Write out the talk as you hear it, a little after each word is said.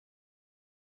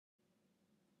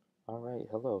Alright,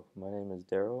 hello, my name is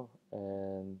Daryl,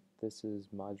 and this is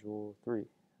Module 3,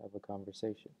 Have a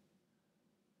Conversation.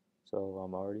 So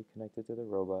I'm already connected to the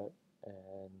robot,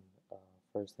 and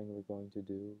first thing we're going to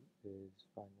do is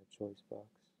find the choice box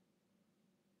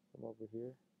from over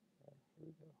here. Here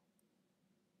we go.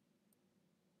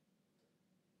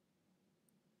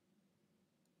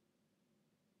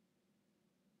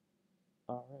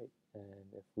 Alright,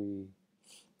 and if we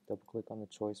double click on the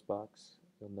choice box,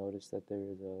 you'll notice that there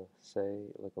is a say,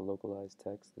 like a localized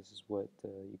text. This is what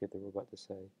you get the robot to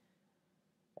say.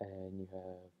 And you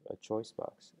have a choice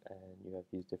box, and you have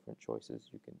these different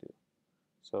choices you can do.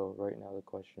 So right now the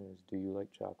question is, do you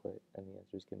like chocolate? And the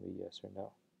answers can be yes or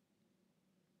no.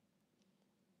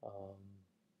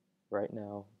 Right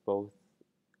now, both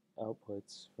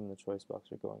outputs from the choice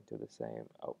box are going to the same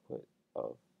output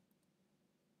of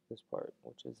this part,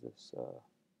 which is this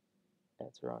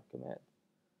answer on command.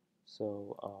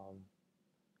 So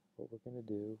what we're going to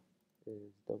do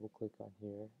is double click on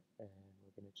here, and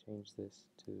we're going to change this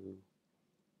to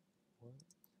what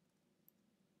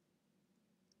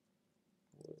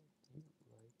would you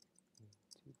like me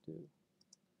to do?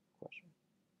 Question.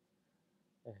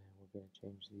 And we're going to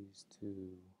change these to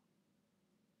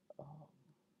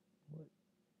what,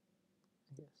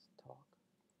 I guess, talk,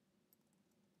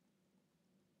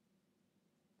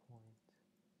 point,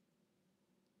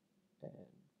 and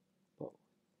both.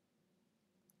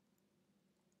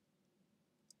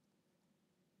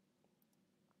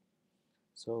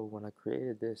 So when I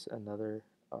created this, another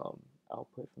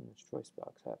output from this choice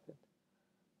box happened.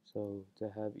 So to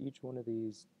have each one of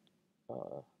these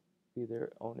be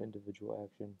their own individual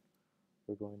action,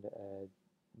 we're going to add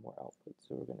more output.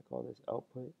 So we're going to call this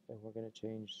output, and we're going to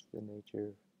change the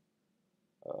nature.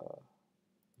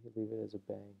 We could leave it as a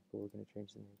bang, but we're going to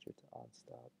change the nature to on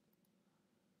stop.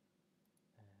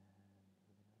 And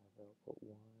we're going to have output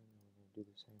 1, and we're going to do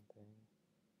the same thing.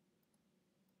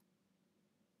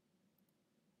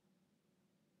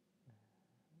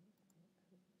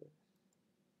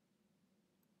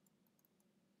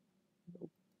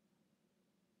 Nope.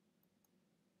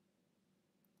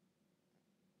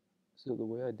 So the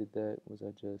way I did that was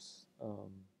I just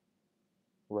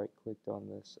right clicked on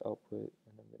this output,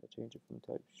 and I'm going to change it from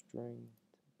type string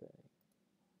to bang.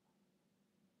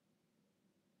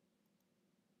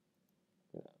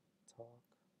 I'm going to talk,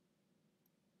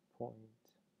 point,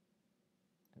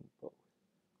 and both.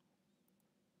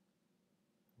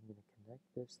 I'm going to connect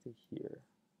this to here,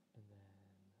 and then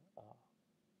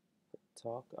for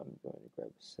talk, I'm going to grab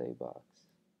a say box,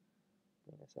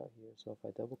 bring this out here. So if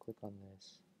I double click on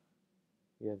this,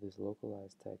 we have this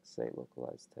localized text, say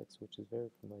localized text, which is very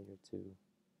familiar to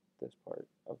this part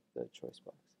of the choice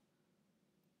box.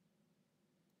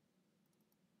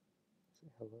 Say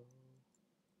hello,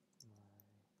 my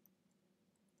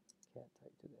cat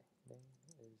type today. Name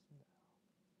is now.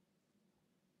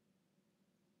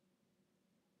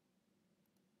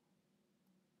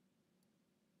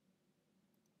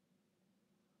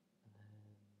 And then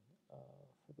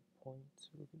for the point,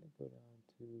 we're going to go down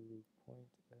to point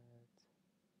at,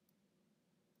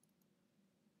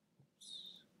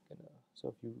 so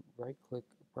if you right click,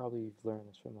 probably you've learned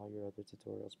this from all your other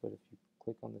tutorials, but if you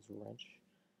click on this wrench,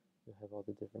 you'll have all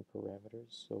the different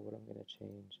parameters. So what I'm going to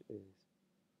change is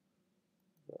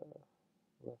the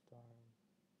left arm,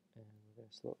 and we're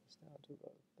going to slow this down to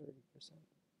about 30%,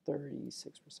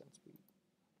 36% speed.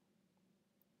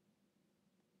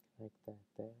 Connect that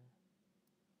there,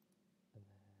 and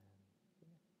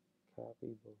then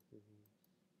copy both of these,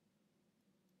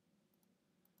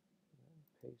 and then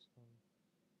paste them.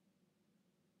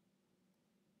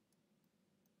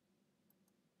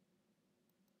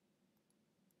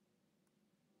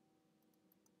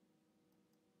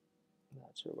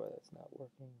 Not sure why that's not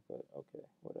working, but okay,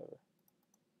 whatever.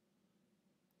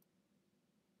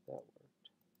 That worked.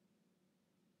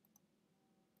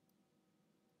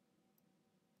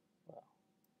 Wow,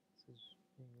 this is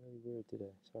being really weird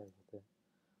today. Sorry about that.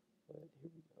 But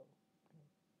here we go.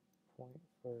 Point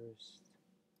first,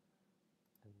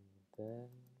 and then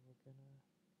we're gonna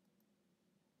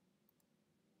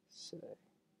say.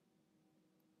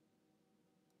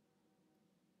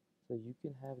 So you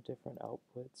can have different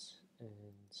outputs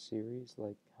in series,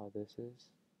 like how this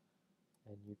is,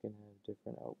 and you can have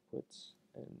different outputs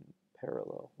in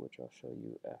parallel, which I'll show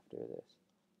you after this.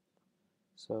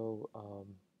 So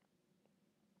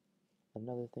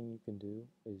another thing you can do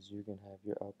is you can have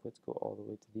your outputs go all the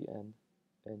way to the end,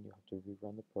 and you have to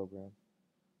rerun the program,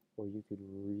 or you could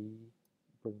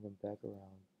bring them back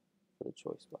around for the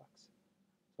choice box.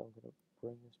 So I'm going to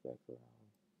bring this back around.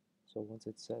 So once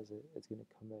it says it, it's going to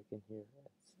come back in here and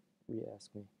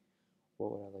re-ask me,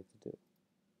 what would I like to do?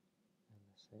 And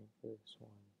the same for this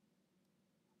one.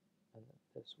 And then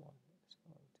this one is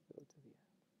going to go to the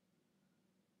app.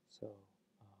 So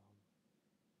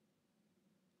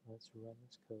let's run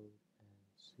this code and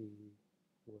see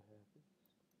what happens.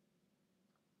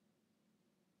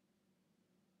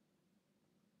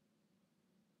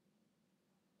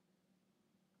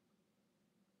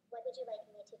 What would you like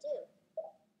me to do?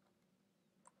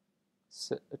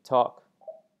 Talk.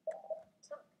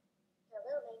 Talk.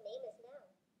 Hello, my name is Now.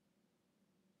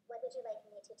 What would you like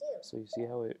me to do? So you see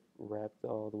how it wrapped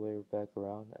all the way back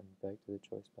around and back to the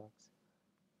choice box?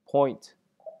 Point.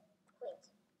 Point.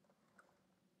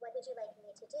 What would you like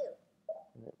me to do?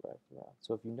 And it wrapped around.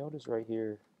 So if you notice right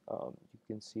here, you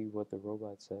can see what the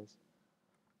robot says.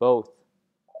 Both.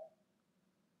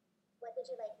 What would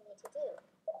you like me to do?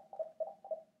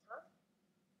 Talk.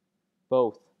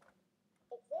 Both.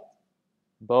 Exit.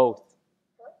 Both.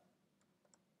 Huh?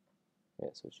 Yeah,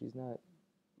 so she's not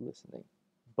listening.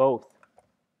 Both.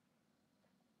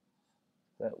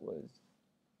 That was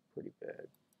pretty bad,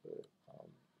 but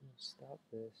stop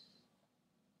this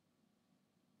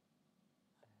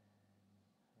and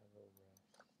have a rest.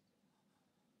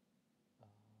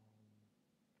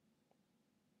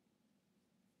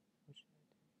 What should I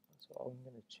do? So I'm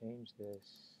going to change this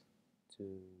to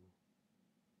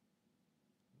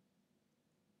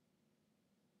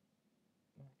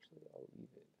actually I'll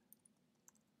leave it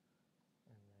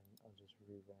and then I'll just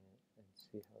rerun it and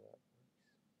see how that works.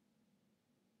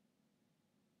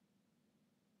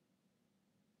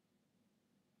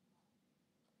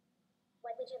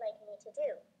 What would you like me to do?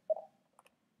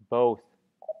 Both.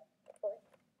 Both.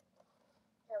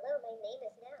 Hello, my name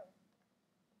is Now.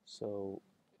 So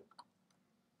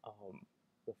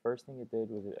the first thing it did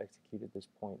was it executed this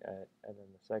point at, and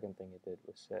then the second thing it did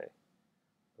was say.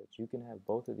 But you can have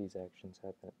both of these actions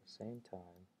happen at the same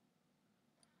time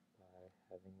by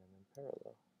having them in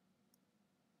parallel.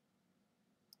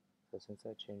 So since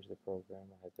I changed the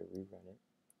program, I had to rerun it.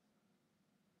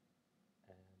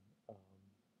 And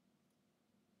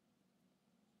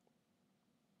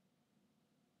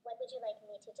What would you like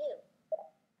me to do?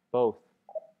 both.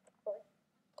 Both.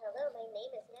 Hello, my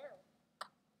name is Now.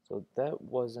 So that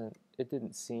wasn't, it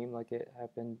didn't seem like it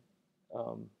happened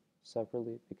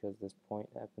separately because this point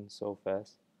happened so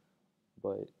fast.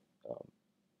 But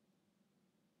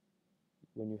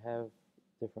when you have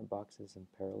different boxes in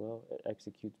parallel, it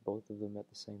executes both of them at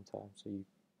the same time. So you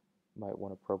might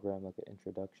want to program like an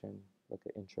introduction, like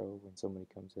an intro when somebody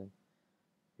comes in.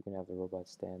 You can have the robot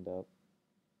stand up.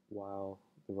 While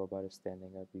the robot is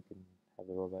standing up, you can have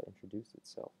the robot introduce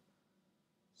itself.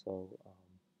 So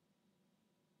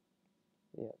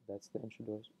yeah, that's the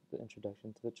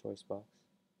introduction to the choice box.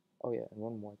 Oh yeah, and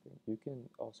one more thing. You can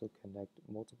also connect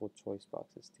multiple choice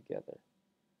boxes together,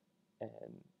 and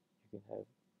you can have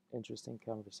interesting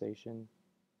conversation,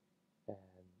 and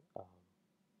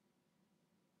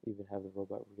even have the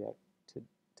robot react to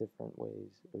different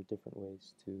ways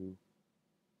to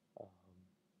um,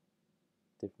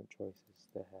 different choices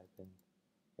that happen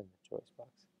in the choice box.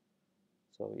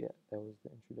 So yeah, that was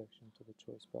the introduction to the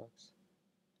choice box,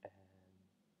 and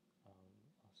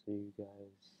I'll see you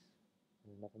guys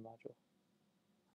in another module.